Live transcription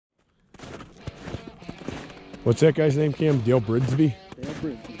What's that guy's name, Cam? Dale Brisby? Dale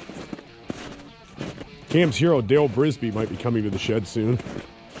Brisby. Cam's hero, Dale Brisby, might be coming to the shed soon.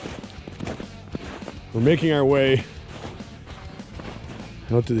 We're making our way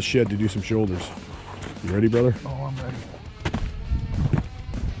out to the shed to do some shoulders. You ready, brother? Oh, I'm ready.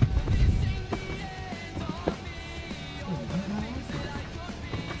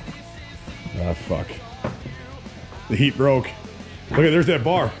 Ah, fuck. The heat broke. Look at, there's that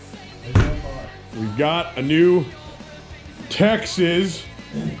bar. We've got a new Texas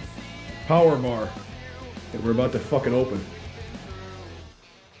power bar that we're about to fucking open.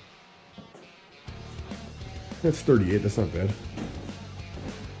 That's 38, that's not bad.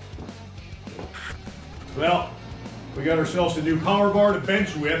 Well, we got ourselves a new power bar to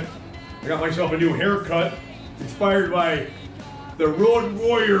bench with. I got myself a new haircut inspired by the Road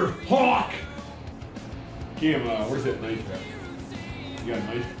Warrior HUCK. Cam, where's that knife at? You got a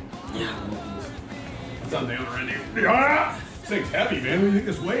knife? Yeah. It's on the other end here. Ah! This thing's heavy, man. What do you think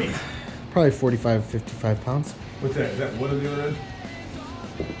this weighs? Probably 45, 55 pounds. What's that? Is that wood on the other end?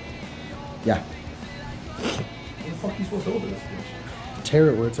 Yeah. How the fuck are you supposed to open this bitch? Tear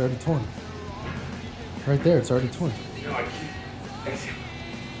it where it's already torn. Right there, it's already torn. You know,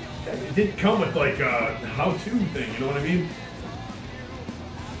 it didn't come with like a how-to thing, you know what I mean?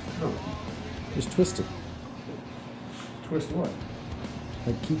 No. Just twist it. Twist what?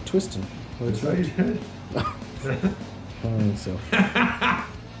 Like keep twisting. That's how you did it? I don't think so.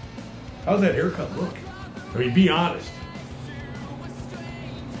 How's that haircut look? I mean, be honest.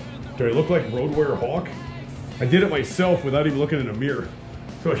 Do I look like Road Warrior Hawk? I did it myself without even looking in a mirror.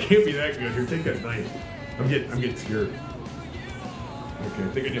 So it can't be that good. Here, take that knife. I'm getting scared. Okay, I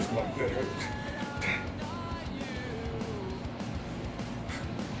think I just got that.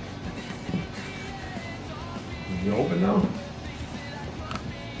 Is it open now?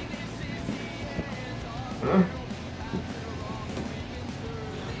 Huh?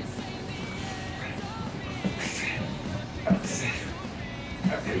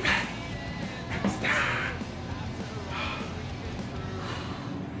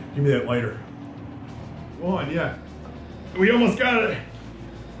 Give me that lighter. Go on, yeah. We almost got it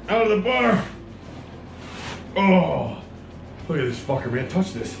out of the bar. Oh, look at this fucker, man.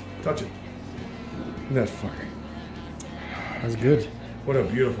 Touch this. Touch it. Look at that fucker. That's good. What a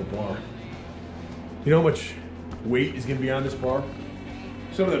beautiful bar. You know how much weight is going to be on this bar?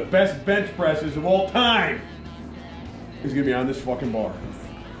 Some of the best bench presses of all time is going to be on this fucking bar.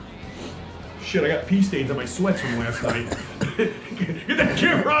 Shit, I got pee stains on my sweats from last night. Get that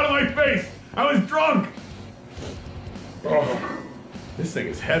camera out of my face! I was drunk! Oh, this thing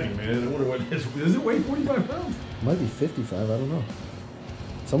is heavy, man. I wonder what it is. Does it weigh 45 pounds? Might be 55, I don't know.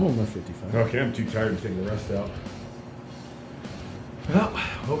 Some of them are 55. Okay, I'm too tired to take the rest out. Well,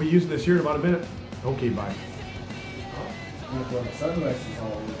 I'll be using this here in about a minute. Okay, bye. I'm gonna throw my sunglasses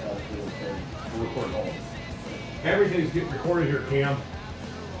on and look out for We'll record all of this. Everything's getting recorded here, Cam.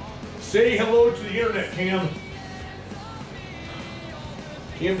 Say hello to the internet, Cam.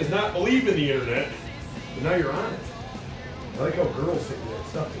 Cam does not believe in the internet, but now you're on it. I like how girls say that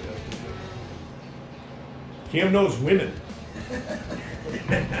stuff. Cam knows women.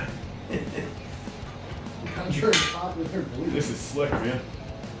 Contrary to popular belief. This is slick, man.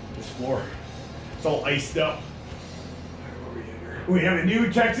 This floor. It's all iced up. We have a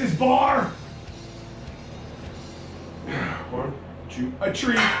new Texas bar. 1, 2, a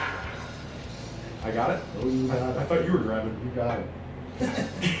treat. I got it? Oh, you got it. I thought you were driving. You got it.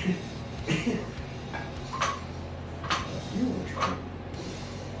 You were trying.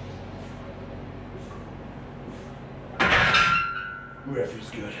 Ooh, that feels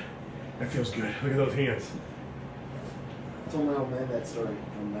good. That feels good. Look at those hands. I told my old man that story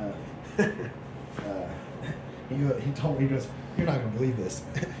from he told me, he goes, "You're not gonna believe this,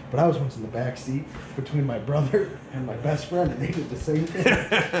 but I was once in the back seat between my brother and my best friend, and they did the same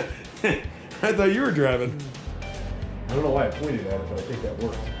thing." I thought you were driving. I don't know why I pointed at it, but I think that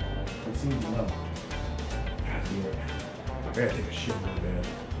worked. It seems to know. God damn it. I gotta take a shit really bad.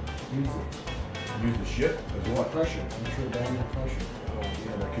 Use it. Use the shit? As what? Pressure. I'm sure bang the pressure. Oh,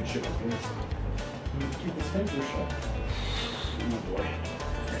 yeah, I could shit my pants. You keep the sphincter shut. Oh, boy.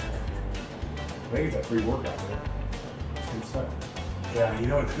 I think it's a free workout, man. It's good stuff. Yeah, you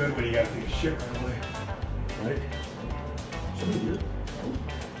know it's good when you gotta take a shit right away. Right? Somebody here?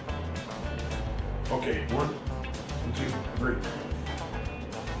 Okay, 1, 2, 3.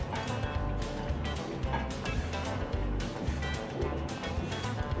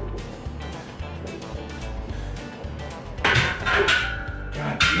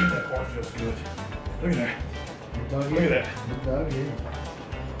 God damn, that bar feels good. Look at that. Look at that. Doug in.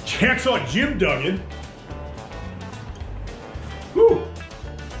 Hacksaw Jim dug in.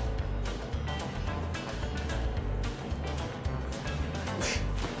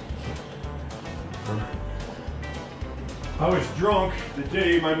 drunk the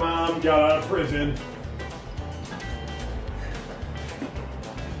day my mom got out of prison.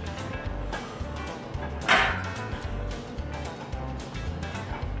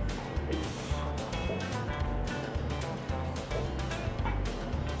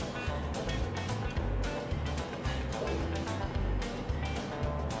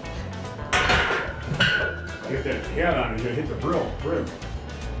 Get that hat on, you're gonna hit the brim. Oh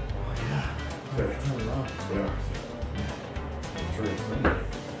yeah. Turn it around. Yeah. Turn it around.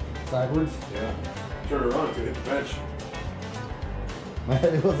 Sideways? Yeah. Turn it around to hit the bench. My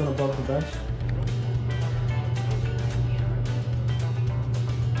head wasn't above the bench.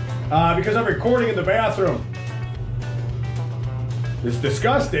 Because I'm recording in the bathroom. It's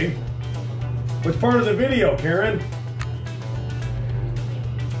disgusting. What's part of the video, Karen?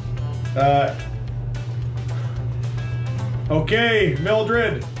 Okay,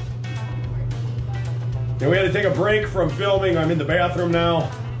 Mildred. Yeah, we had to take a break from filming. I'm in the bathroom now.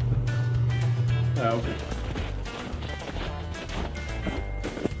 Okay.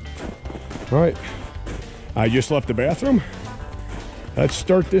 All right. I just left the bathroom. Let's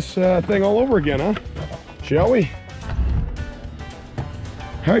start this thing all over again, huh? Shall we?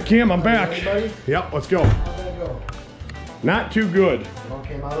 All right, Cam, I'm back. Everybody? Yep, let's go. How'd that go? Not too good. It all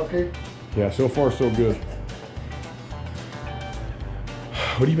came out okay? Yeah, so far so good.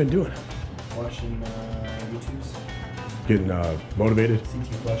 What have you been doing? Watching YouTube's Getting motivated? CT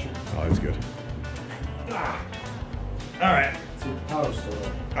Fletcher. Oh, that's good. All right. See the power still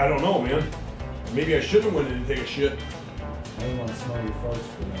up. I don't know, man. Maybe I shouldn't have went in and take a shit. I didn't want to smell your farts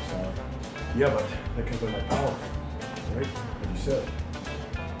for the next hour. Yeah, but that comes with my power. Right? Like you said.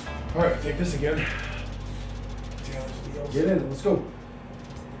 All right, take this again. Get in, let's go. All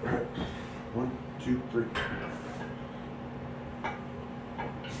right. 1, 2, 3.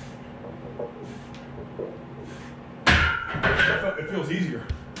 It feels easier.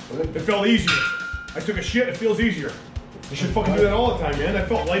 It felt easier. I took a shit, it feels easier. You should fucking do that all the time, man. I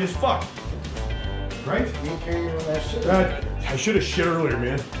felt light as fuck. Right? You ain't carrying on that shit. I should have shit earlier,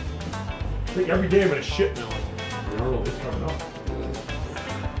 man. I think every day I'm gonna shit now. I don't know, it's coming up.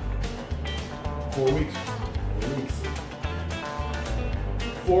 4 weeks.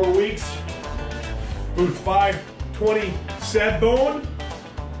 4 weeks. Booth 527.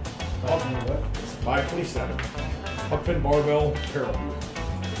 What? 527. Huck Finn Barbell Apparel booth.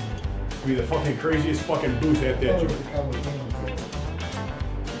 Be the fucking craziest fucking booth at that joint.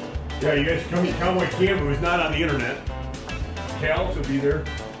 Yeah, you guys come meet Cowboy Cam, who's not on the internet. Cal will be there.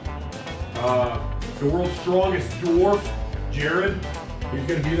 The world's strongest dwarf, Jared. He's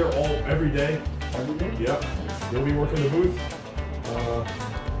gonna be there every day. Every day? Yep. He'll be working the booth.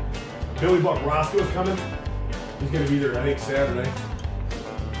 Billy Buck Roscoe's coming. He's gonna be there, I think, Saturday.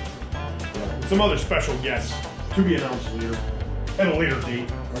 Yeah. Some other special guests to be announced later, at a later date.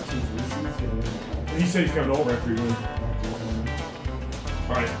 He said he's coming over after he wins.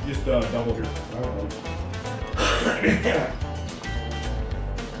 All right, just double here.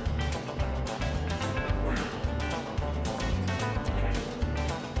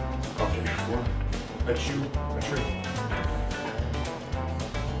 Okay, one. That's you. That's you.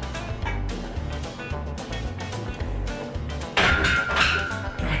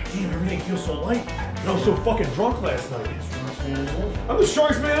 God damn, everything feels so light. I was so fucking drunk last night. I'm the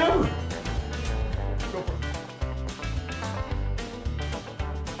strongest man ever. Go for it.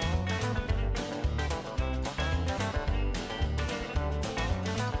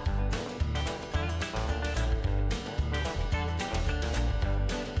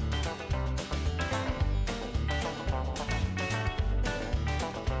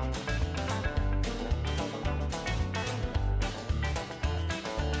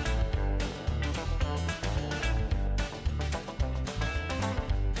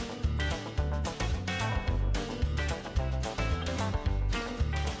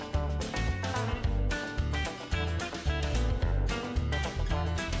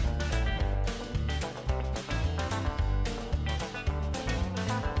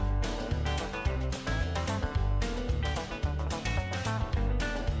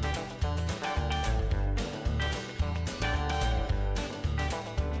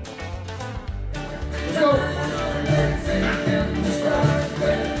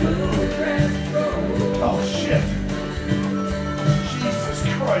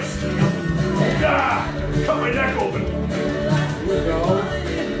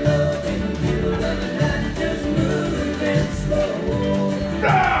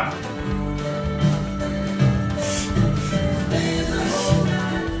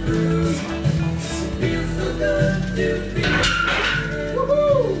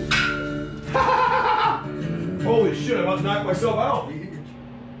 myself out.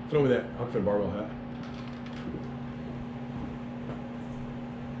 Throw me that Huck Finn barbell hat.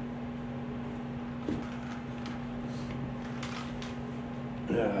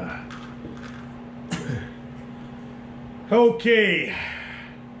 Okay,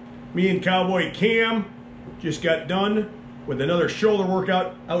 me and Cowboy Cam just got done with another shoulder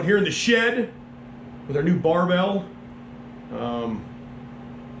workout out here in the shed with our new barbell.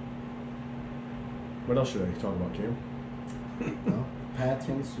 What else should I talk about, Cam? Well, Pats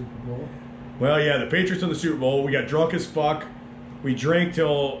won the Super Bowl. Well, yeah, the Patriots won the Super Bowl. We got drunk as fuck. We drank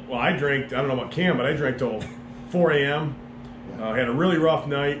till, well, I drank, I don't know about Cam, but I drank till 4 a.m. Had a really rough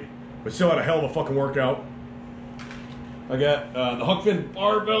night, but still had a hell of a fucking workout. I got the Huck Finn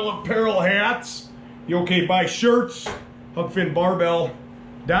Barbell apparel hats. The OK Buy shirts.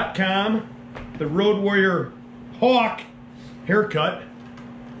 HuckFinnBarbell.com. The Road Warrior Hawk haircut.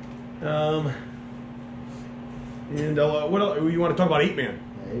 And what else? You want to talk about 8-Man?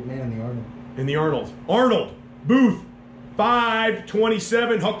 Yeah, 8-Man in the Arnold. In the Arnold. Arnold, booth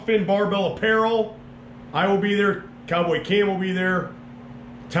 527, Huck Finn Barbell Apparel. I will be there. Cowboy Cam will be there.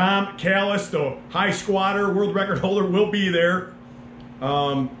 Tom Callis, the high squatter, world record holder, will be there.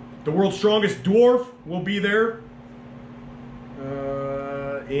 The world's strongest dwarf will be there.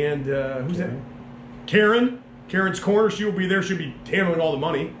 Who's that? Karen. Karen's Corner, she will be there. She'll be handling all the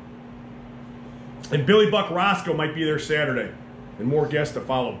money. And Billy Buck Roscoe might be there Saturday. And more guests to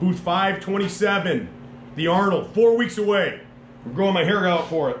follow. Booth 527, the Arnold, 4 weeks away. I'm growing my hair out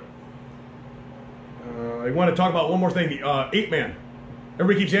for it. I want to talk about one more thing, the 8-Man.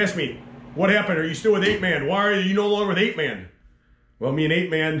 Everybody keeps asking me, what happened? Are you still with 8-Man? Why are you no longer with 8-Man? Well, me and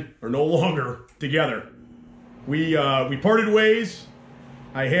 8-Man are no longer together. We parted ways.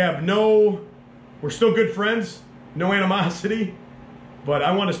 We're still good friends, no animosity, but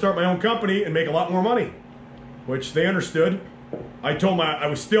I want to start my own company and make a lot more money, which they understood. I told them I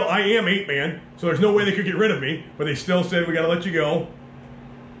am 8-Man, so there's no way they could get rid of me, but they still said, we got to let you go.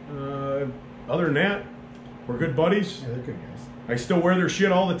 Other than that, we're good buddies. Yeah, they're good guys. I still wear their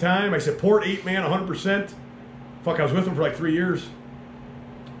shit all the time. I support 8-Man 100%. Fuck, I was with them for like 3 years.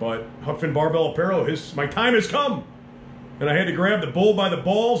 But Huck Finn Barbell Apparel, my time has come. And I had to grab the bull by the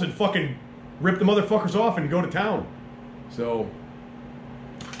balls and fucking rip the motherfuckers off and go to town. So,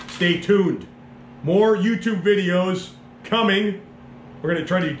 stay tuned. More YouTube videos coming. We're going to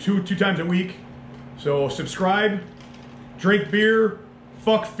try to do two times a week. So, subscribe, drink beer,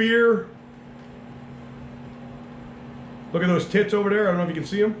 fuck fear. Look at those tits over there. I don't know if you can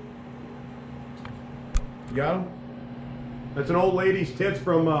see them. You got them? That's an old lady's tits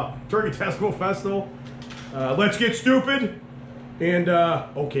from Turkey Testicle Festival. Let's get stupid. And,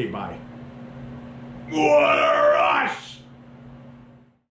 okay, bye. What